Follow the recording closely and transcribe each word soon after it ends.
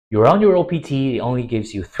You're on your OPT, it only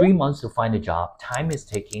gives you 3 months to find a job. Time is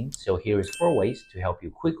ticking, so here is 4 ways to help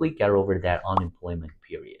you quickly get over that unemployment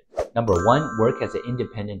period. Number 1, work as an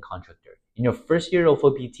independent contractor. In your first year of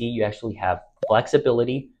OPT, you actually have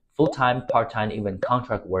flexibility. Full-time, part-time, even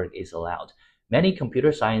contract work is allowed. Many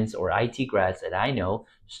computer science or IT grads that I know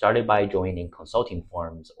started by joining consulting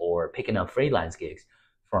firms or picking up freelance gigs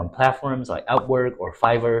from platforms like Upwork or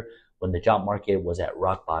Fiverr when the job market was at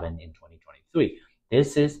rock bottom in 2023.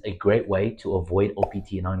 This is a great way to avoid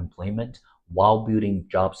OPT and unemployment while building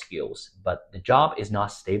job skills, but the job is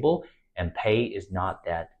not stable and pay is not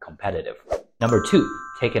that competitive. Number 2,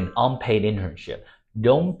 take an unpaid internship.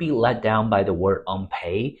 Don't be let down by the word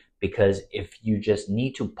unpaid, because if you just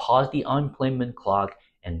need to pause the unemployment clock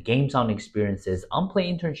and gain some experiences,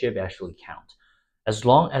 unpaid internship actually count, as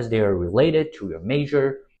long as they are related to your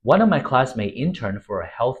major. One of my classmates interned for a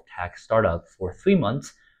health tech startup for 3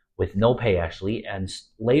 months with no pay actually, and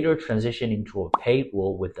later transitioned into a paid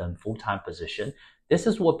role with a full-time position. This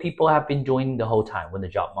is what people have been doing the whole time when the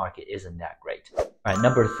job market isn't that great. All right,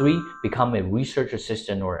 number 3, become a research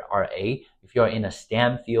assistant or RA. If you're in a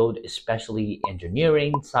STEM field, especially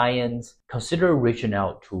engineering, science, consider reaching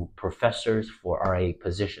out to professors for RA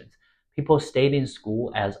positions. People stayed in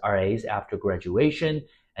school as RAs after graduation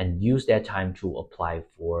and use that time to apply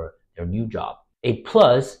for their new job. A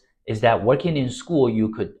plus is that working in school, you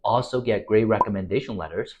could also get great recommendation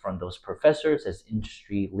letters from those professors as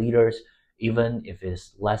industry leaders. Even if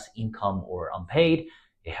it's less income or unpaid,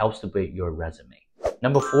 it helps to build your resume.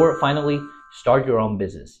 Number 4, finally, start your own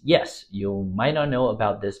business. Yes, you might not know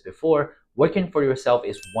about this before. Working for yourself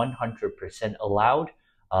is 100% allowed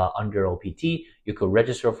under OPT. You could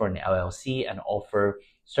register for an LLC and offer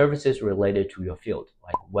services related to your field,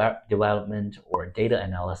 like web development or data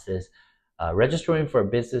analysis. Registering for a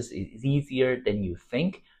business is easier than you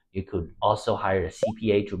think. You could also hire a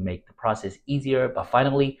CPA to make the process easier. But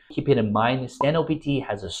finally, keep it in mind, StanOPT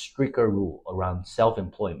has a stricter rule around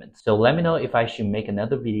self-employment. So let me know if I should make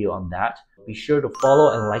another video on that. Be sure to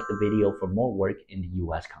follow and like the video for more work in the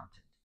US content.